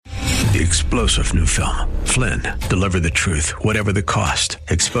The explosive new film, Flynn, deliver the truth, whatever the cost,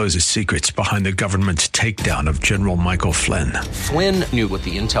 exposes secrets behind the government's takedown of General Michael Flynn. Flynn knew what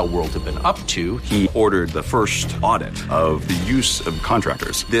the intel world had been up to. He ordered the first audit of the use of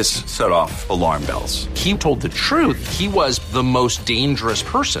contractors. This set off alarm bells. He told the truth. He was the most dangerous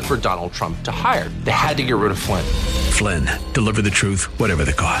person for Donald Trump to hire. They had to get rid of Flynn. Flynn, deliver the truth, whatever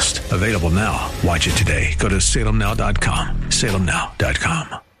the cost. Available now. Watch it today. Go to salemnow.com.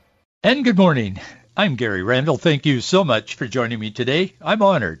 salemnow.com. And good morning. I'm Gary Randall. Thank you so much for joining me today. I'm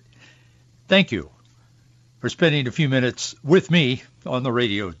honored. Thank you for spending a few minutes with me on the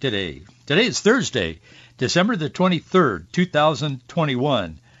radio today. Today is Thursday, December the 23rd,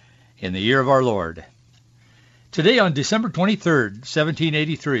 2021, in the year of our Lord. Today on December 23rd,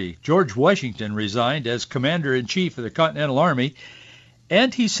 1783, George Washington resigned as Commander-in-Chief of the Continental Army,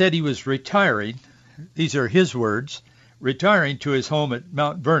 and he said he was retiring, these are his words, retiring to his home at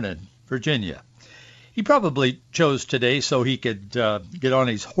Mount Vernon, Virginia. He probably chose today so he could get on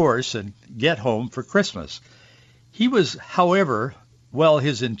his horse and get home for Christmas. He was, however, well,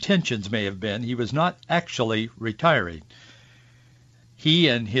 his intentions may have been, he was not actually retiring. He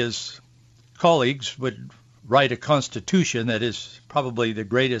and his colleagues would write a constitution that is probably the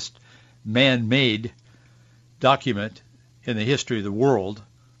greatest man-made document in the history of the world.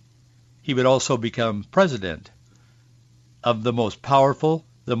 He would also become president of the most powerful,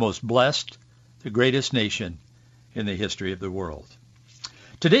 the most blessed, the greatest nation in the history of the world.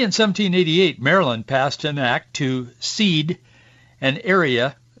 Today in 1788, Maryland passed an act to cede an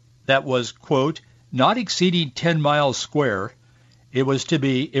area that was, quote, not exceeding 10 miles square. It was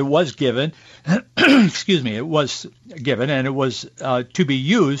given, and it was to be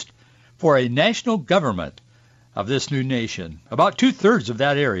used for a national government of this new nation. About two-thirds of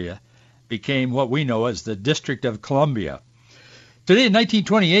that area became what we know as the District of Columbia. Today in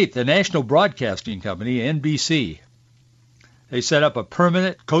 1928, the National Broadcasting Company, NBC, they set up a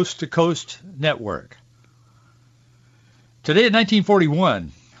permanent coast-to-coast network. Today in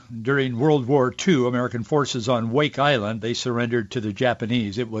 1941, during World War II, American forces on Wake Island, they surrendered to the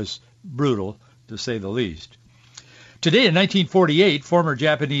Japanese. It was brutal, to say the least. Today in 1948, former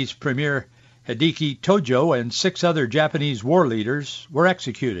Japanese Premier Hideki Tojo and 6 other Japanese war leaders were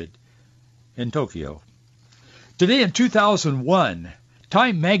executed in Tokyo. Today in 2001,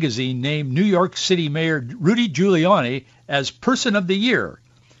 Time magazine named New York City Mayor Rudy Giuliani as Person of the Year.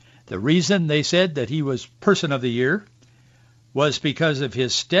 The reason they said that he was Person of the Year was because of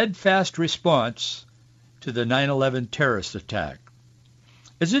his steadfast response to the 9/11 terrorist attack.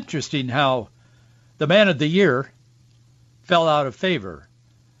 It's interesting how the Man of the Year fell out of favor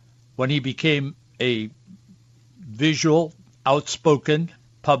when he became a visual, outspoken,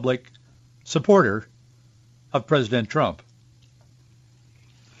 public supporter of President Trump.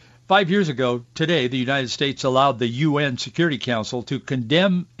 5 years ago today, the United States allowed the UN Security Council to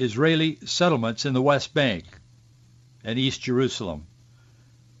condemn Israeli settlements in the West Bank and East Jerusalem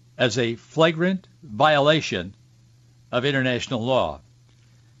as a flagrant violation of international law.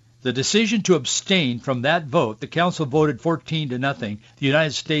 The decision to abstain from that vote, the Council voted 14-0. The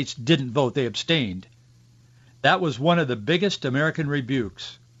United States didn't vote, they abstained. That was one of the biggest American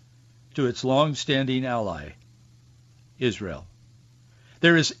rebukes to its long-standing ally, Israel.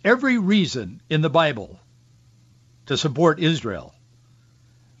 There is every reason in the Bible to support Israel,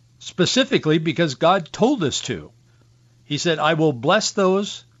 specifically because God told us to. He said, I will bless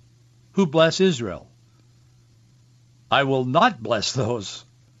those who bless Israel. I will not bless those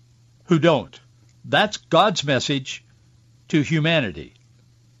who don't. That's God's message to humanity,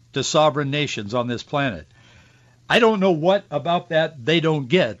 to sovereign nations on this planet. I don't know what about that they don't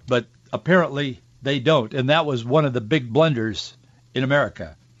get, but apparently they don't. And that was one of the big blunders in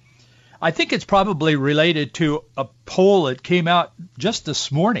America. I think it's probably related to a poll that came out just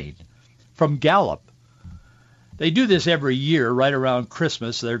this morning from Gallup. They do this every year right around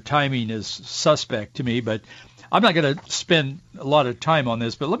Christmas. Their timing is suspect to me, but I'm not going to spend a lot of time on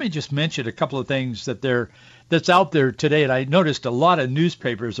this. But let me just mention a couple of things that's out there today. And I noticed a lot of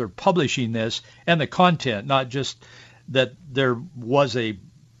newspapers are publishing this and the content, not just that there was a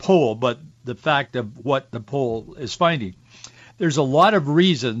poll, but the fact of what the poll is finding. There's a lot of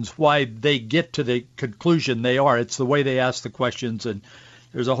reasons why they get to the conclusion they are. It's the way they ask the questions, and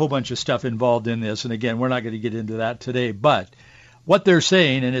there's a whole bunch of stuff involved in this. And again, we're not going to get into that today. But what they're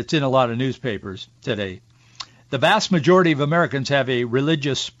saying, and it's in a lot of newspapers today, the vast majority of Americans have a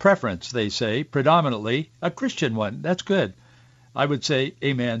religious preference, they say, predominantly a Christian one. That's good. I would say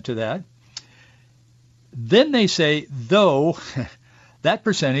amen to that. Then they say, though, that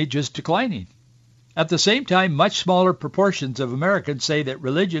percentage is declining. At the same time, much smaller proportions of Americans say that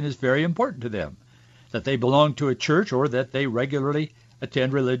religion is very important to them, that they belong to a church or that they regularly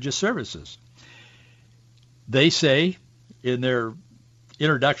attend religious services. They say in their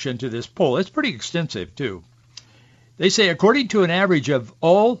introduction to this poll, it's pretty extensive too, they say according to an average of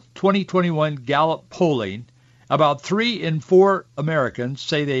all 2021 Gallup polling, about 3 in 4 Americans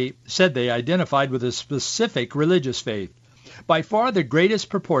said they identified with a specific religious faith. By far the greatest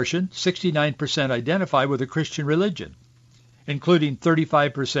proportion, 69%, identify with a Christian religion, including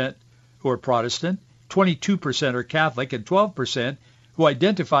 35% who are Protestant, 22% are Catholic, and 12% who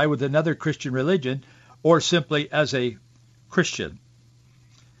identify with another Christian religion or simply as a Christian.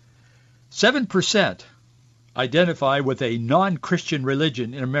 7% identify with a non-Christian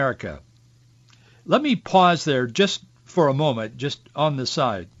religion in America. Let me pause there just for a moment, just on the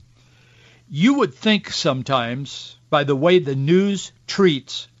side. You would think sometimes, by the way the news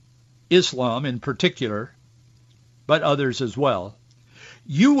treats Islam in particular, but others as well,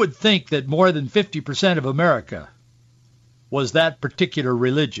 you would think that more than 50% of America was that particular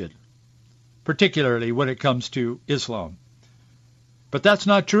religion, particularly when it comes to Islam. But that's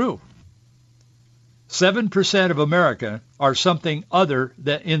not true. 7% of America are something other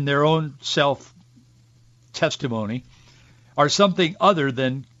than, in their own self-testimony, are something other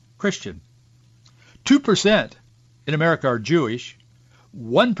than Christian. 2% in America are Jewish,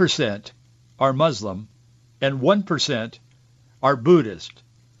 1% are Muslim, and 1% are Buddhist.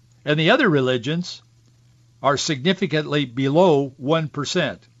 And the other religions are significantly below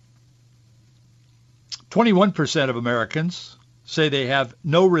 1%. 21% of Americans say they have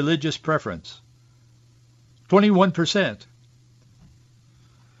no religious preference. 21%.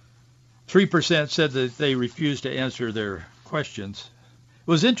 3% said that they refused to answer their questions. It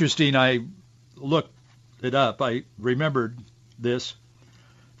was interesting. I looked it up. I remembered this.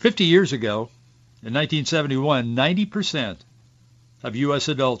 50 years ago, in 1971, 90% of U.S.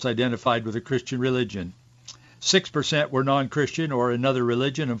 adults identified with a Christian religion. 6% were non-Christian or another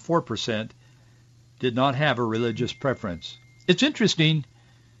religion, and 4% did not have a religious preference. It's interesting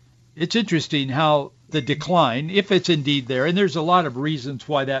how the decline, if it's indeed there, and there's a lot of reasons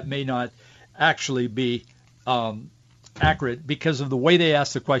why that may not actually be accurate because of the way they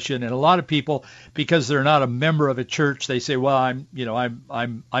ask the question, and a lot of people, because they're not a member of a church, they say, well, I'm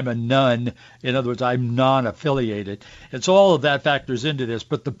a nun. In other words, I'm non-affiliated. And so all of that factors into this.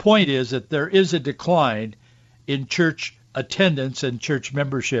 But the point is that there is a decline in church attendance and church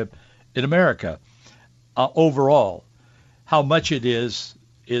membership in America overall. How much it is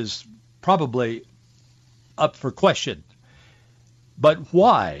probably up for question. But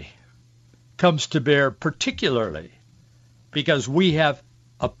why comes to bear particularly because we have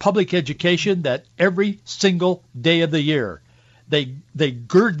a public education that every single day of the year they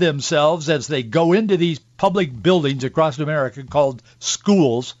gird themselves as they go into these public buildings across America called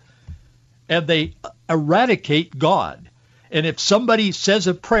schools, and they eradicate God. And if somebody says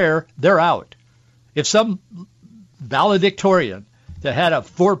a prayer, they're out. If some valedictorian that had a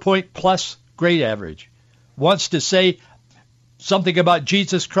 4-point+ grade average wants to say something about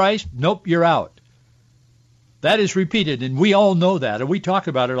Jesus Christ, nope, you're out. That is repeated, and we all know that, and we talk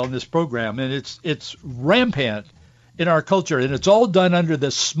about it on this program, and it's rampant in our culture, and it's all done under the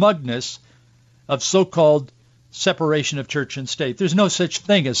smugness of so-called separation of church and state. There's no such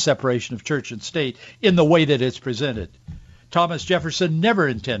thing as separation of church and state in the way that it's presented. Thomas Jefferson never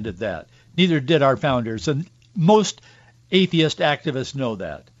intended that. Neither did our founders, and most atheist activists know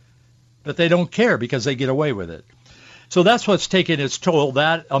that. But they don't care because they get away with it. So that's what's taken its toll,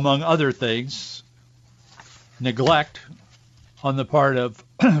 that, among other things, neglect on the part of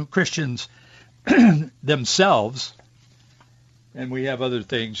Christians themselves, and we have other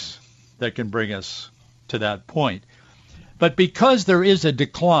things that can bring us to that point. But because there is a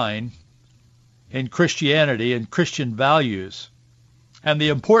decline in Christianity and Christian values and the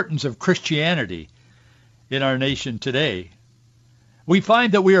importance of Christianity in our nation today, we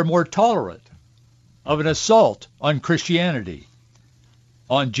find that we are more tolerant of an assault on Christianity,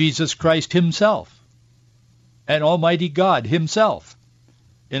 on Jesus Christ himself, and Almighty God himself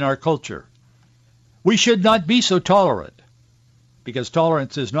in our culture. We should not be so tolerant, because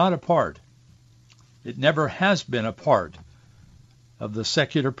tolerance is not a part, it never has been a part of the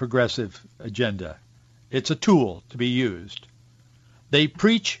secular progressive agenda. It's a tool to be used. They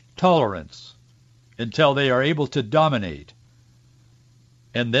preach tolerance until they are able to dominate,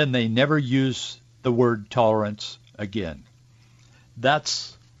 and then they never use the word tolerance again.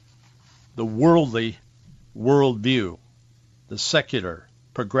 That's the worldly worldview, the secular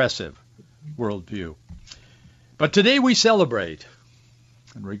progressive worldview. But today we celebrate,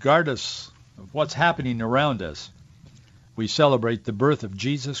 and regardless of what's happening around us, we celebrate the birth of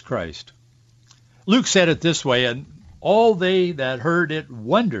Jesus Christ. Luke said it this way, and all they that heard it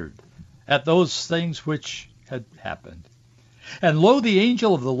wondered at those things which had happened. And lo, the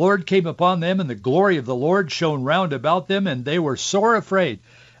angel of the Lord came upon them, and the glory of the Lord shone round about them, and they were sore afraid.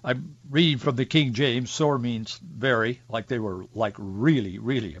 I'm reading from the King James. Sore means very, like they were really,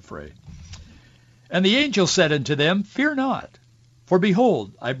 really afraid. And the angel said unto them, Fear not, for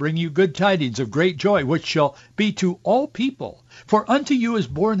behold, I bring you good tidings of great joy, which shall be to all people. For unto you is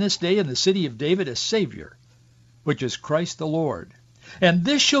born this day in the city of David a Savior, which is Christ the Lord. And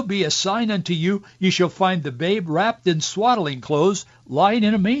this shall be a sign unto you, ye shall find the babe wrapped in swaddling clothes, lying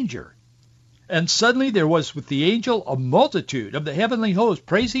in a manger. And suddenly there was with the angel a multitude of the heavenly host,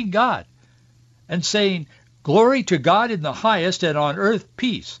 praising God, and saying, Glory to God in the highest, and on earth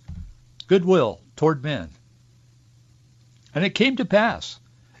peace, goodwill toward men. And it came to pass,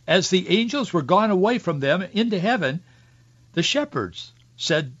 as the angels were gone away from them into heaven, the shepherds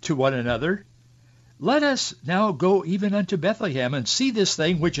said to one another, Let us now go even unto Bethlehem, and see this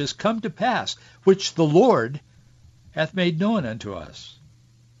thing which is come to pass, which the Lord hath made known unto us.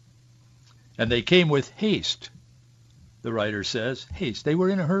 And they came with haste, the writer says. Haste. They were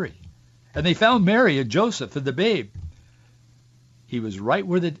in a hurry. And they found Mary and Joseph and the babe. He was right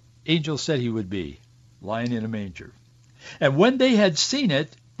where the angel said he would be, lying in a manger. And when they had seen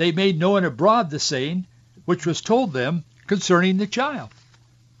it, they made known abroad the saying which was told them concerning the child.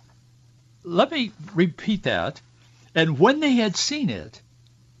 Let me repeat that. And when they had seen it,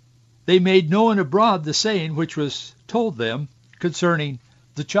 they made known abroad the saying which was told them concerning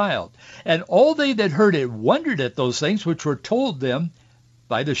the child. And all they that heard it wondered at those things which were told them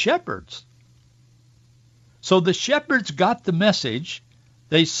by the shepherds. So the shepherds got the message.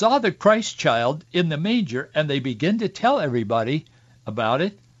 They saw the Christ child in the manger, and they began to tell everybody about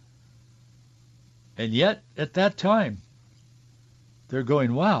it. And yet, at that time, they're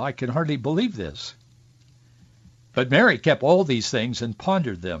going, wow, I can hardly believe this. But Mary kept all these things and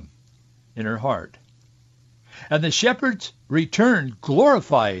pondered them in her heart. And the shepherds returned,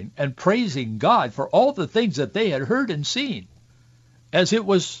 glorifying and praising God for all the things that they had heard and seen, as it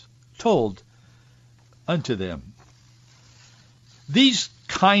was told unto them. These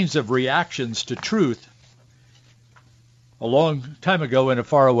kinds of reactions to truth, a long time ago in a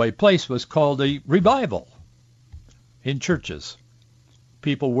faraway place, was called a revival in churches.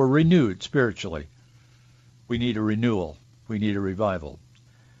 People were renewed spiritually. We need a renewal. We need a revival.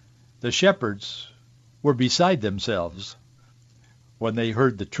 The shepherds were beside themselves when they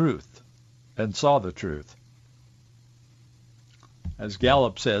heard the truth and saw the truth. As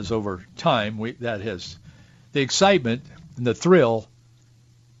Gallup says, over time, that has the excitement and the thrill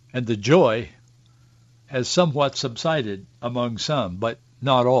and the joy has somewhat subsided among some, but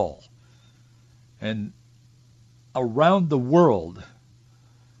not all. And around the world,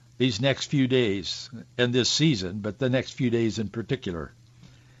 these next few days and this season, but the next few days in particular,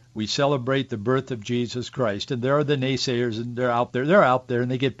 we celebrate the birth of Jesus Christ. And there are the naysayers, and they're out there,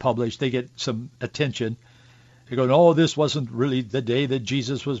 and they get published, they get some attention. They go, no, this wasn't really the day that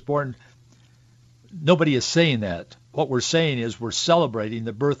Jesus was born. Nobody is saying that. What we're saying is we're celebrating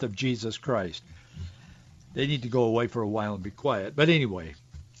the birth of Jesus Christ. They need to go away for a while and be quiet. But anyway,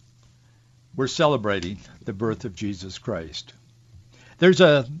 we're celebrating the birth of Jesus Christ. There's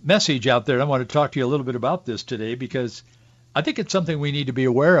a message out there. I want to talk to you a little bit about this today because I think it's something we need to be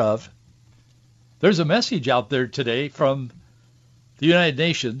aware of. There's a message out there today from the United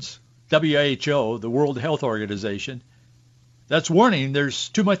Nations, WHO, the World Health Organization, that's warning there's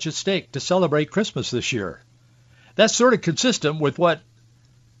too much at stake to celebrate Christmas this year. That's sort of consistent with what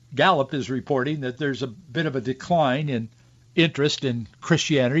Gallup is reporting, that there's a bit of a decline in interest in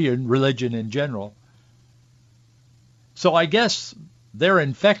Christianity and religion in general. So I guess they're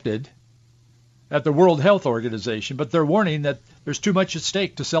infected at the World Health Organization, but they're warning that there's too much at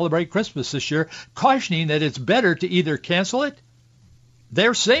stake to celebrate Christmas this year, cautioning that it's better to either cancel it,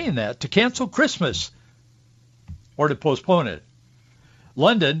 they're saying that, to cancel Christmas, or to postpone it.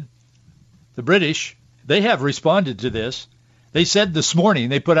 London, the British, they have responded to this. They said this morning,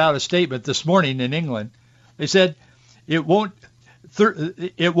 they put out a statement this morning in England. They said it won't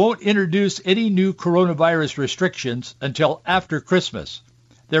introduce any new coronavirus restrictions until after Christmas.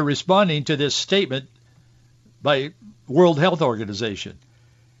 They're responding to this statement by World Health Organization.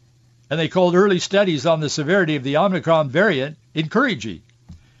 And they called early studies on the severity of the Omicron variant encouraging.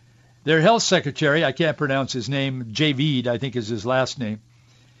 Their health secretary, I can't pronounce his name, Javid, I think is his last name,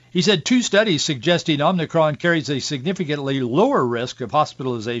 he said 2 studies suggesting Omicron carries a significantly lower risk of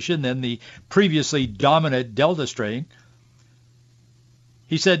hospitalization than the previously dominant Delta strain.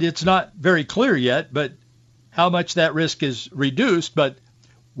 He said it's not very clear yet, but how much that risk is reduced, but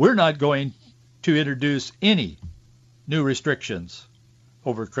we're not going to introduce any new restrictions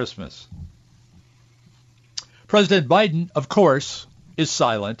over Christmas. President Biden, of course, is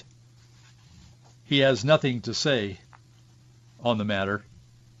silent. He has nothing to say on the matter.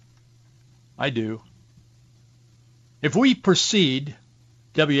 I do. If we proceed,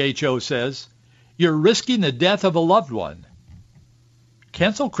 WHO says, you're risking the death of a loved one.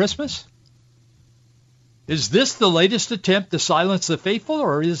 Cancel Christmas? Is this the latest attempt to silence the faithful,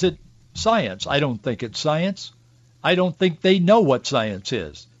 or is it science? I don't think it's science. I don't think they know what science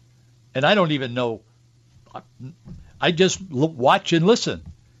is. And I don't even know. I just watch and listen.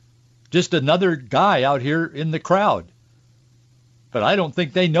 Just another guy out here in the crowd. But I don't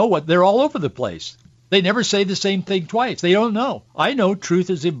think they know what. They're all over the place. They never say the same thing twice. They don't know. I know truth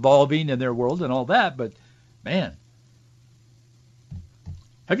is evolving in their world and all that, but man.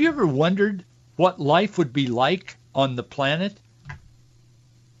 Have you ever wondered what life would be like on the planet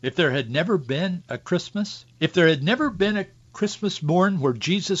if there had never been a Christmas? If there had never been a Christmas morn where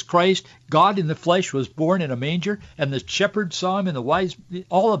Jesus Christ, God in the flesh, was born in a manger and the shepherds saw him and the wise,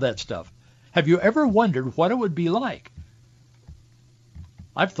 all of that stuff. Have you ever wondered what it would be like?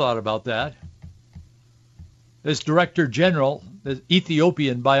 I've thought about that. This Director General, the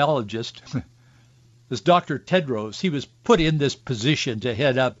Ethiopian biologist, this Dr. Tedros, he was put in this position to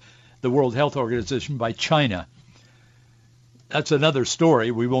head up the World Health Organization by China. That's another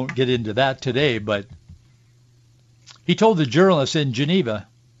story. We won't get into that today, but he told the journalists in Geneva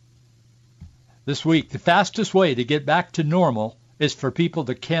this week, the fastest way to get back to normal is for people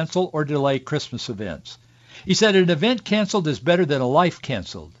to cancel or delay Christmas events. He said an event canceled is better than a life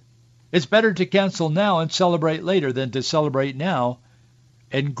canceled. It's better to cancel now and celebrate later than to celebrate now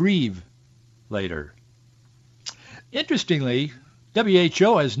and grieve later. Interestingly,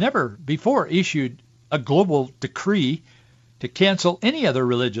 WHO has never before issued a global decree to cancel any other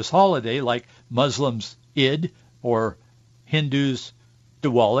religious holiday like Muslims' Eid or Hindus'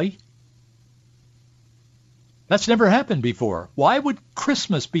 Diwali. That's never happened before. Why would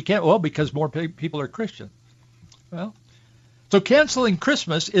Christmas be canceled? Well, because more people are Christian. Well, so canceling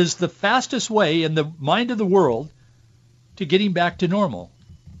Christmas is the fastest way in the mind of the world to getting back to normal.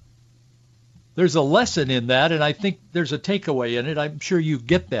 There's a lesson in that, and I think there's a takeaway in it. I'm sure you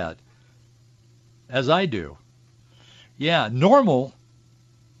get that, as I do. Yeah, normal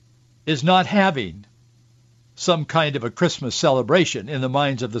is not having some kind of a Christmas celebration in the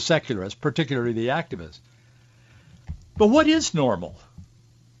minds of the secularists, particularly the activists. But what is normal?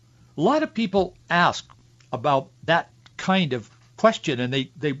 A lot of people ask about that kind of question, and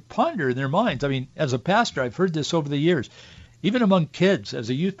they ponder in their minds. I mean, as a pastor, I've heard this over the years, even among kids as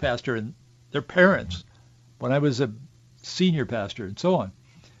a youth pastor and their parents, when I was a senior pastor and so on.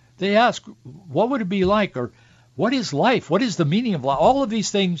 They ask, what would it be like? Or what is life? What is the meaning of life? All of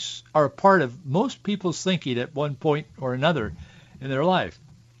these things are a part of most people's thinking at one point or another in their life.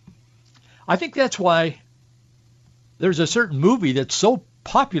 I think that's why there's a certain movie that's so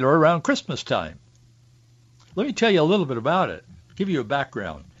popular around Christmas time. Let me tell you a little bit about it, give you a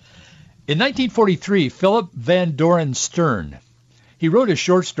background. In 1943, Philip Van Doren Stern, he wrote a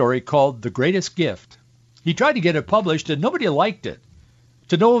short story called The Greatest Gift. He tried to get it published, and nobody liked it.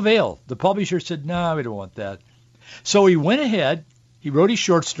 To no avail. The publisher said, no, we don't want that. So he went ahead, he wrote his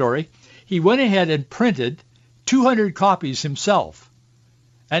short story, he went ahead and printed 200 copies himself.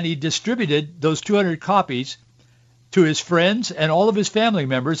 And he distributed those 200 copies to his friends and all of his family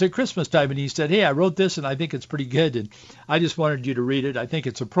members at Christmas time. And he said, hey, I wrote this and I think it's pretty good, and I just wanted you to read it. I think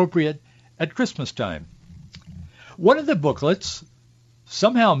it's appropriate at Christmas time. One of the booklets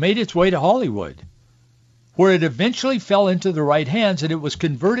somehow made its way to Hollywood, where it eventually fell into the right hands and it was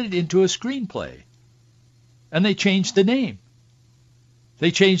converted into a screenplay. And they changed the name.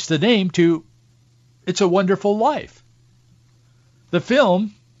 They changed the name to It's a Wonderful Life. The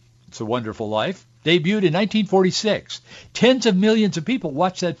film, It's a Wonderful Life, debuted in 1946. Tens of millions of people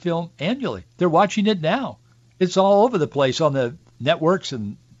watch that film annually. They're watching it now. It's all over the place on the networks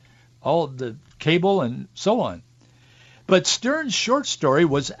and all of the cable and so on. But Stern's short story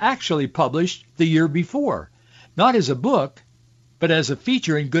was actually published the year before, not as a book, but as a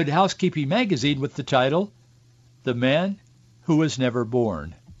feature in Good Housekeeping magazine with the title, The Man Who Was Never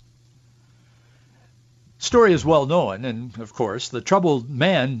Born. The story is well known, and of course, the troubled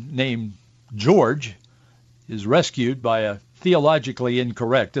man named George is rescued by a theologically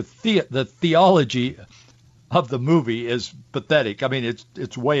incorrect. The theology of the movie is pathetic. I mean,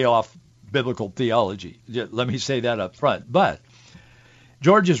 it's way off biblical theology. Let me say that up front. But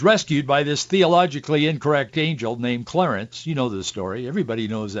George is rescued by this theologically incorrect angel named Clarence. You know the story. Everybody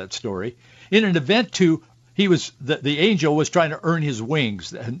knows that story. In an event the angel was trying to earn his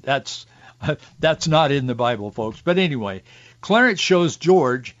wings. And that's not in the Bible, folks. But anyway, Clarence shows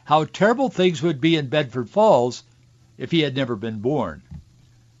George how terrible things would be in Bedford Falls if he had never been born.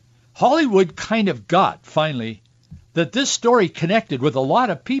 Hollywood kind of got, finally, that this story connected with a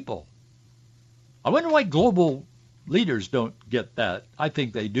lot of people. I wonder why global leaders don't get that. I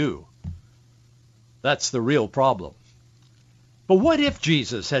think they do. That's the real problem. But what if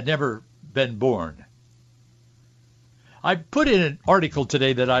Jesus had never been born? I put in an article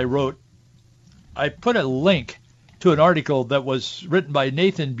today that I wrote. I put a link to an article that was written by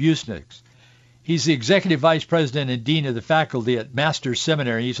Nathan Busnix. He's the executive vice president and dean of the faculty at Masters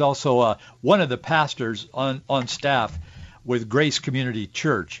Seminary. He's also one of the pastors on staff with Grace Community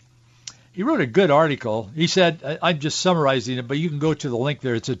Church. He wrote a good article. He said, I'm just summarizing it, but you can go to the link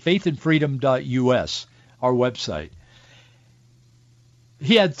there. It's at faithandfreedom.us, our website.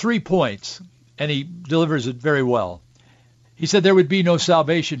 He had 3 points, and he delivers it very well. He said there would be no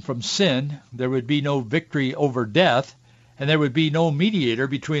salvation from sin, there would be no victory over death, and there would be no mediator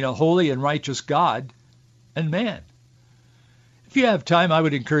between a holy and righteous God and man. If you have time, I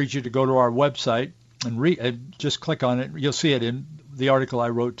would encourage you to go to our website and just click on it. You'll see it in the article I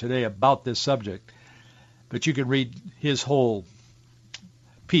wrote today about this subject. But you can read his whole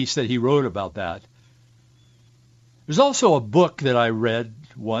piece that he wrote about that. There's also a book that I read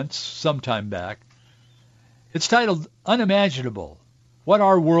once, some time back. It's titled Unimaginable, What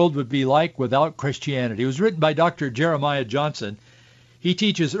Our World Would Be Like Without Christianity. It was written by Dr. Jeremiah Johnson. He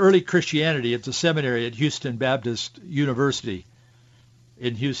teaches early Christianity at the seminary at Houston Baptist University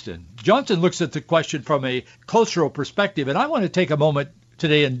in Houston. Johnson looks at the question from a cultural perspective, and I want to take a moment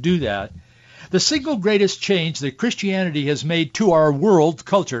today and do that. The single greatest change that Christianity has made to our world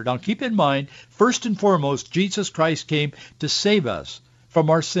culture. Now keep in mind, first and foremost, Jesus Christ came to save us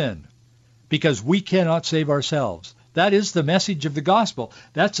from our sin because we cannot save ourselves. That is the message of the gospel.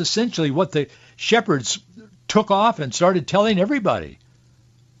 That's essentially what the shepherds took off and started telling everybody.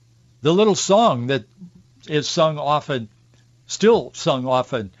 The little song that is sung often, still sung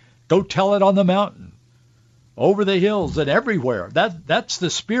often, go tell it on the mountain, over the hills and everywhere. That's the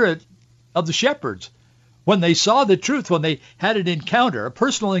spirit of the shepherds. When they saw the truth, when they had an encounter, a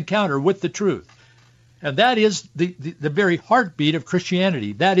personal encounter with the truth. And that is the very heartbeat of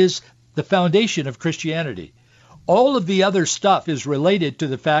Christianity. That is the foundation of Christianity. All of the other stuff is related to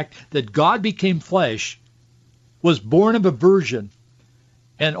the fact that God became flesh, was born of a virgin,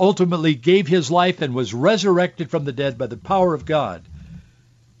 and ultimately gave his life and was resurrected from the dead by the power of God.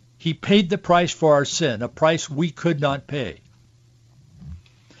 He paid the price for our sin, a price we could not pay.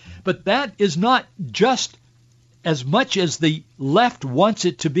 But that is not just as much as the left wants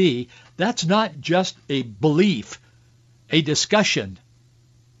it to be. That's not just a belief, a discussion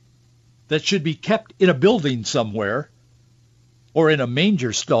that should be kept in a building somewhere, or in a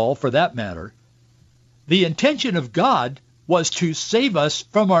manger stall for that matter. The intention of God was to save us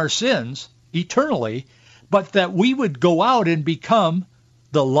from our sins eternally, but that we would go out and become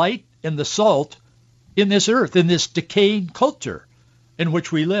the light and the salt in this earth, in this decaying culture in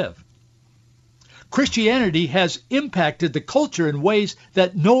which we live. Christianity has impacted the culture in ways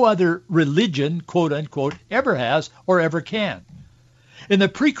that no other religion, quote unquote, ever has or ever can. In the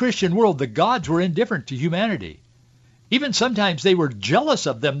pre-Christian world, the gods were indifferent to humanity. Even sometimes they were jealous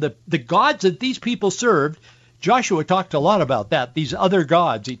of them. The gods that these people served, Joshua talked a lot about that, these other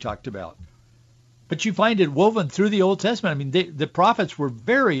gods he talked about. But you find it woven through the Old Testament. I mean, the prophets were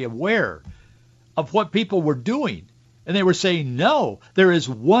very aware of what people were doing. And they were saying, no, there is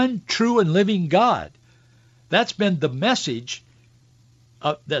one true and living God. That's been the message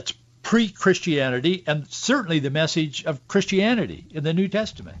that's pre-Christianity, and certainly the message of Christianity in the New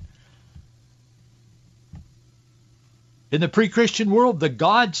Testament. In the pre-Christian world, the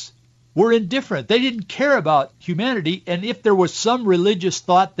gods were indifferent. They didn't care about humanity, and if there was some religious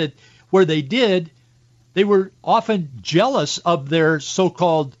thought that where they did, they were often jealous of their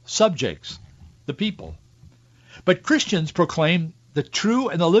so-called subjects, the people. But Christians proclaim the true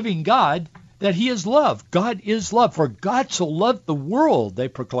and the living God, that he is love. God is love. For God so loved the world, they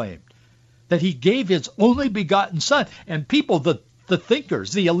proclaimed, that he gave his only begotten Son. And people, the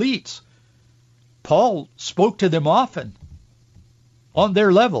thinkers, the elites, Paul spoke to them often on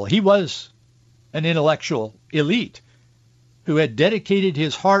their level. He was an intellectual elite who had dedicated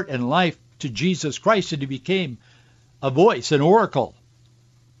his heart and life to Jesus Christ, and he became a voice, an oracle,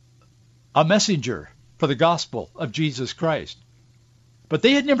 a messenger for the gospel of Jesus Christ. But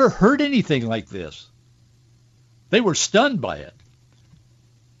they had never heard anything like this. They were stunned by it.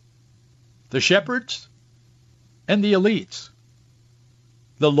 the shepherds and the elites,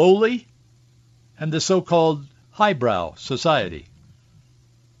 the lowly and the so-called highbrow society.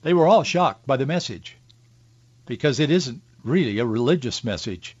 They were all shocked by the message because it isn't really a religious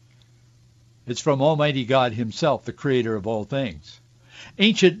message. It's from Almighty God himself, the creator of all things.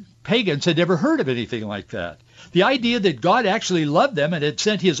 Ancient pagans had never heard of anything like that. The idea that God actually loved them and had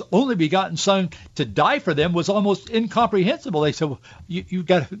sent his only begotten son to die for them was almost incomprehensible. They said, well, you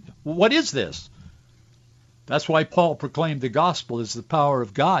got, what is this? That's why Paul proclaimed the gospel as the power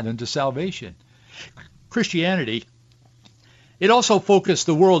of God unto salvation. Christianity, it also focused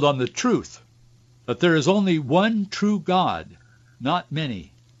the world on the truth, that there is only one true God, not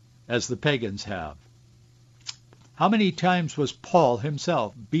many, as the pagans have. How many times was Paul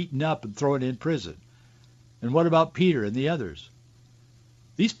himself beaten up and thrown in prison? And what about Peter and the others?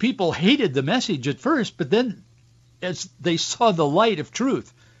 These people hated the message at first, but then as they saw the light of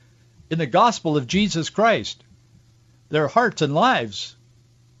truth in the gospel of Jesus Christ, their hearts and lives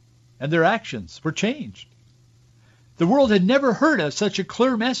and their actions were changed. The world had never heard of such a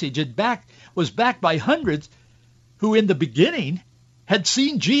clear message. It was backed by hundreds who in the beginning had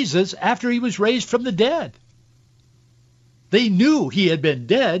seen Jesus after he was raised from the dead. They knew he had been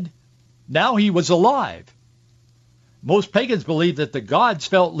dead. Now he was alive. Most pagans believed that the gods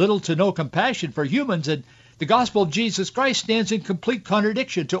felt little to no compassion for humans, and the gospel of Jesus Christ stands in complete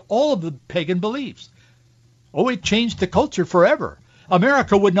contradiction to all of the pagan beliefs. Oh, it changed the culture forever.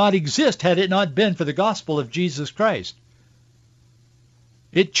 America would not exist had it not been for the gospel of Jesus Christ.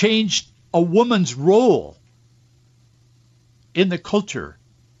 It changed a woman's role in the culture.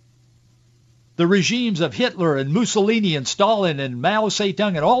 The regimes of Hitler and Mussolini and Stalin and Mao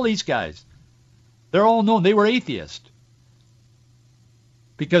Zedong and all these guys, they're all known. They were atheists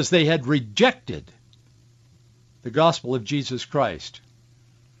because they had rejected the gospel of Jesus Christ.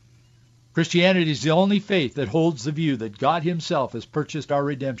 Christianity is the only faith that holds the view that God himself has purchased our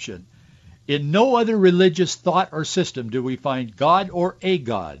redemption. In no other religious thought or system do we find God or a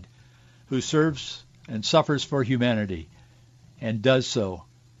God who serves and suffers for humanity and does so,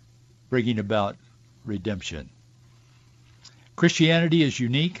 bringing about redemption. Christianity is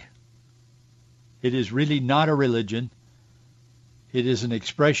unique. It is really not a religion. It is an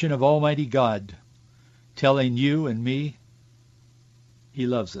expression of Almighty God telling you and me he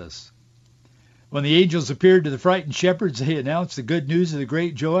loves us. When the angels appeared to the frightened shepherds, they announced the good news of the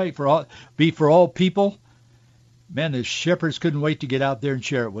great joy for all people. Man, the shepherds couldn't wait to get out there and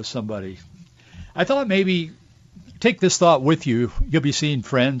share it with somebody. I thought maybe take this thought with you. You'll be seeing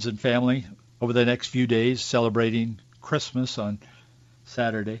friends and family over the next few days, celebrating Christmas on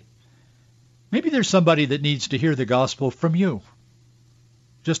Saturday. Maybe there's somebody that needs to hear the gospel from you,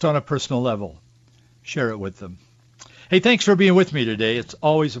 just on a personal level. Share it with them. Hey, thanks for being with me today. It's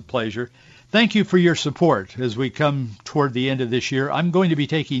always a pleasure. Thank you for your support as we come toward the end of this year. I'm going to be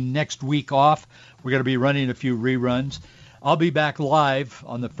taking next week off. We're going to be running a few reruns. I'll be back live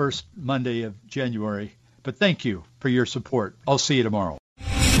on the first Monday of January. But thank you for your support. I'll see you tomorrow.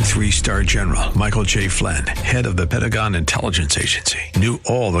 3-star General Michael J. Flynn, head of the Pentagon Intelligence Agency, knew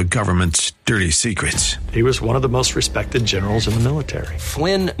all the government's dirty secrets. He was one of the most respected generals in the military.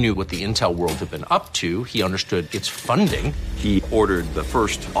 Flynn knew what the intel world had been up to. He understood its funding. He ordered the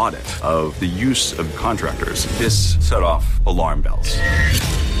first audit of the use of contractors. This set off alarm bells.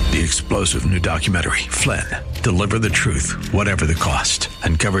 The explosive new documentary, Flynn, Deliver the Truth, Whatever the Cost,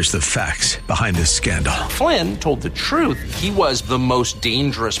 uncovers the facts behind this scandal. Flynn told the truth. He was the most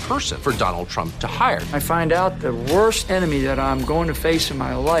dangerous person for Donald Trump to hire. I find out the worst enemy that I'm going to face in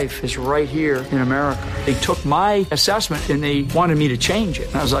my life is right here in America. They took my assessment and they wanted me to change it.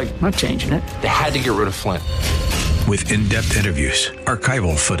 And I was like, I'm not changing it. They had to get rid of Flynn. With in-depth interviews,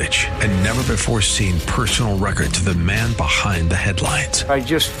 archival footage, and never-before-seen personal records of the man behind the headlines. I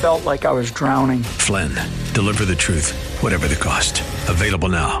just felt like I was drowning. Flynn, Deliver the Truth, Whatever the Cost. Available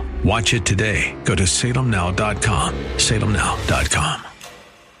now. Watch it today. Go to salemnow.com. salemnow.com.